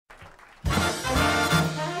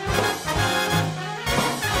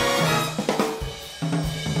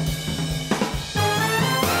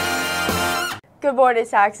Good morning,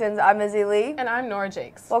 Saxons. I'm Izzy Lee. And I'm Nora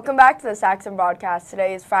Jakes. Welcome back to the Saxon Broadcast.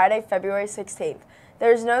 Today is Friday, February 16th.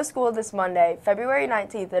 There is no school this Monday, February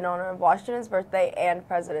 19th, in honor of Washington's birthday and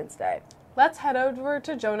President's Day. Let's head over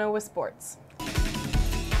to Jonah with sports.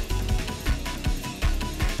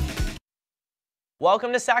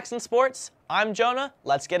 Welcome to Saxon Sports. I'm Jonah.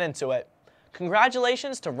 Let's get into it.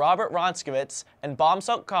 Congratulations to Robert Ronskowitz and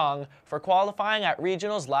Bomsuk Kong for qualifying at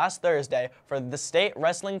regionals last Thursday for the state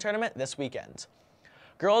wrestling tournament this weekend.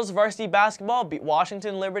 Girls varsity basketball beat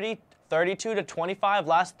Washington Liberty 32-25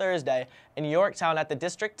 last Thursday in Yorktown at the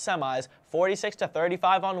district semis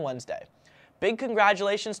 46-35 on Wednesday. Big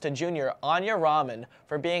congratulations to junior Anya Rahman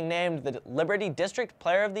for being named the Liberty District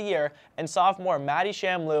Player of the Year and sophomore Maddie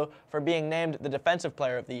Shamloo for being named the Defensive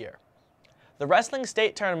Player of the Year. The Wrestling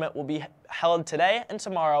State Tournament will be held today and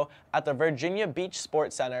tomorrow at the Virginia Beach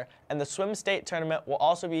Sports Center, and the Swim State Tournament will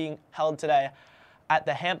also be held today at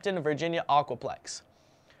the Hampton, Virginia Aquaplex.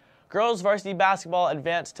 Girls varsity basketball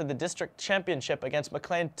advanced to the district championship against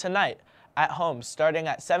McLean tonight at home starting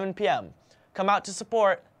at 7 p.m. Come out to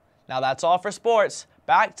support. Now that's all for sports.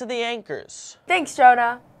 Back to the anchors. Thanks,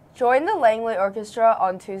 Jonah. Join the Langley Orchestra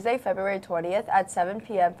on Tuesday, February 20th at 7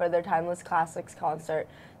 p.m. for their Timeless Classics concert.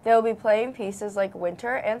 They will be playing pieces like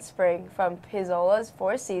Winter and Spring from Pizzola's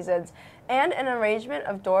Four Seasons and an arrangement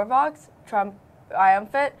of Dorvox,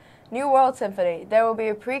 Triumphant, New World Symphony. There will be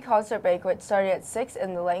a pre-concert banquet starting at 6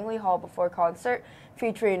 in the Langley Hall before concert,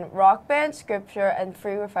 featuring rock band, scripture, and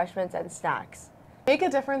free refreshments and snacks. Make a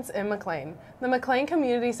difference in McLean. The McLean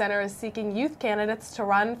Community Center is seeking youth candidates to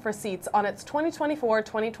run for seats on its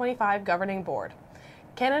 2024-2025 governing board.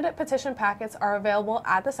 Candidate petition packets are available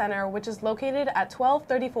at the center, which is located at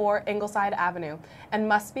 1234 Ingleside Avenue, and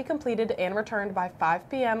must be completed and returned by 5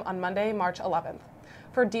 p.m. on Monday, March 11th.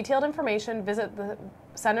 For detailed information, visit the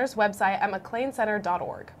center's website at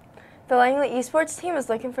mcleancenter.org. The Langley Esports team is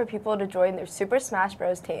looking for people to join their Super Smash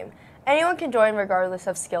Bros. Team. Anyone can join regardless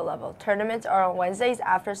of skill level. Tournaments are on Wednesdays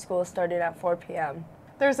after school starting at 4 p.m.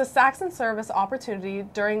 There's a Saxon service opportunity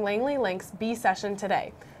during Langley Link's B session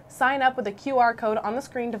today. Sign up with the QR code on the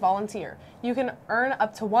screen to volunteer. You can earn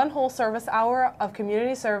up to 1 whole service hour of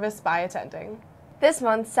community service by attending. This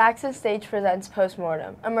month, Saxon Stage presents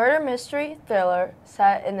Postmortem, a murder mystery thriller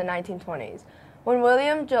set in the 1920s. When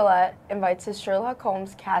William Gillette invites his Sherlock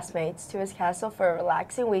Holmes castmates to his castle for a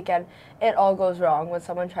relaxing weekend, it all goes wrong when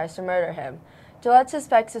someone tries to murder him. Gillette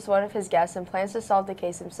suspects it's one of his guests and plans to solve the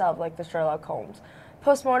case himself like the Sherlock Holmes.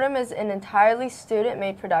 Postmortem is an entirely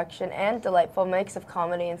student-made production and delightful mix of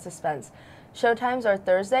comedy and suspense. Showtimes are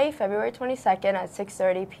Thursday, February 22nd at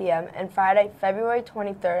 6:30 p.m. and Friday, February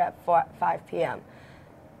 23rd at 5 p.m.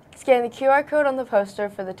 Scan the QR code on the poster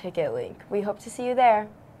for the ticket link. We hope to see you there.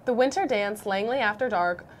 The Winter Dance Langley After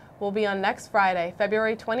Dark will be on next Friday,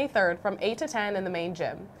 February 23rd from 8 to 10 in the main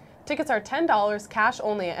gym. Tickets are $10 cash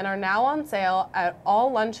only and are now on sale at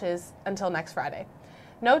all lunches until next Friday.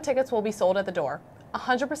 No tickets will be sold at the door.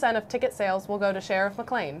 100% of ticket sales will go to Sheriff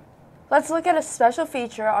McLean. Let's look at a special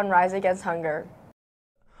feature on Rise Against Hunger.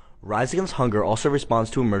 Rise Against Hunger also responds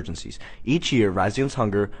to emergencies. Each year, Rise Against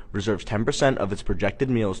Hunger reserves 10% of its projected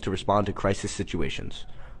meals to respond to crisis situations.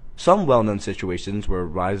 Some well-known situations where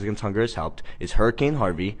Rise Against Hunger has helped is Hurricane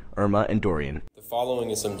Harvey, Irma, and Dorian. The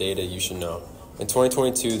following is some data you should know. In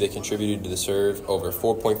 2022, they contributed to serve over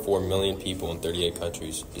 4.4 million people in 38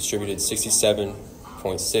 countries, distributed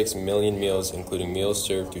 67.6 million meals, including meals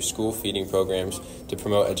served through school feeding programs to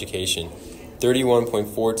promote education,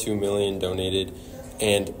 31.42 million donated,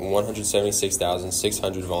 and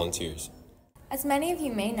 176,600 volunteers. As many of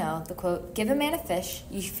you may know, the quote, "Give a man a fish,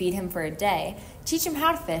 you feed him for a day, teach him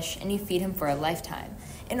how to fish, and you feed him for a lifetime."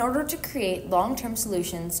 In order to create long-term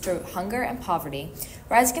solutions to hunger and poverty,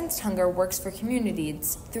 Rise Against Hunger works for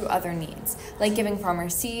communities through other needs, like giving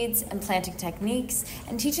farmers seeds and planting techniques,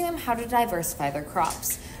 and teaching them how to diversify their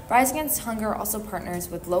crops. Rise Against Hunger also partners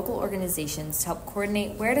with local organizations to help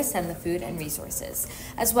coordinate where to send the food and resources,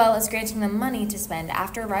 as well as granting them money to spend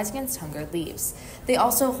after Rise Against Hunger leaves. They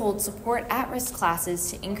also hold support at-risk classes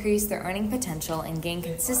to increase their earning potential and gain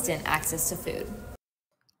consistent access to food.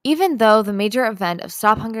 Even though the major event of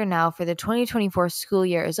Stop Hunger Now for the 2024 school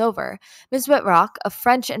year is over, Ms. Whitrock, a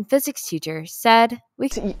French and physics teacher, said,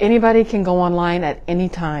 Anybody can go online at any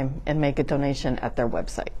time and make a donation at their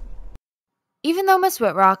website. Even though Ms.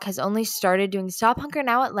 Whitrock has only started doing Stop Hunger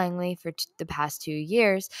Now at Langley for the past 2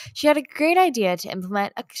 years, she had a great idea to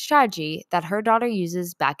implement a strategy that her daughter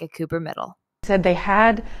uses back at Cooper Middle. Said they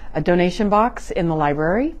had a donation box in the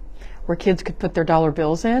library where kids could put their dollar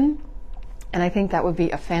bills in, and I think that would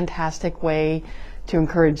be a fantastic way to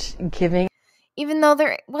encourage giving. Even though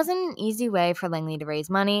there wasn't an easy way for Langley to raise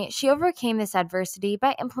money, she overcame this adversity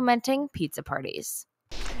by implementing pizza parties.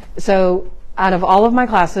 So out of all of my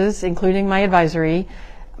classes, including my advisory,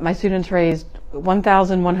 my students raised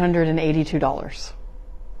 $1,182.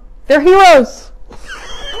 They're heroes!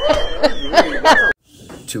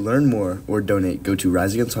 To learn more or donate, go to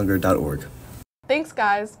riseagainsthunger.org. Thanks,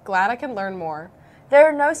 guys. Glad I can learn more. There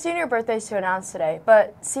are no senior birthdays to announce today,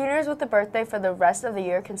 but seniors with a birthday for the rest of the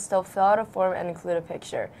year can still fill out a form and include a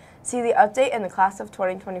picture. See the update in the Class of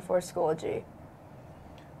 2024 Schoology.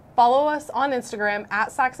 Follow us on Instagram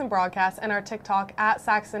at Saxon Broadcast and our TikTok at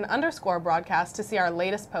Saxon_broadcast to see our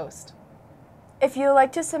latest post. If you would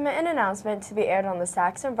like to submit an announcement to be aired on the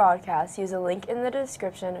Saxon Broadcast, use a link in the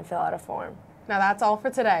description and fill out a form. Now that's all for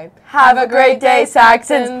today. Have a great day,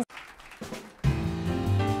 Saxons!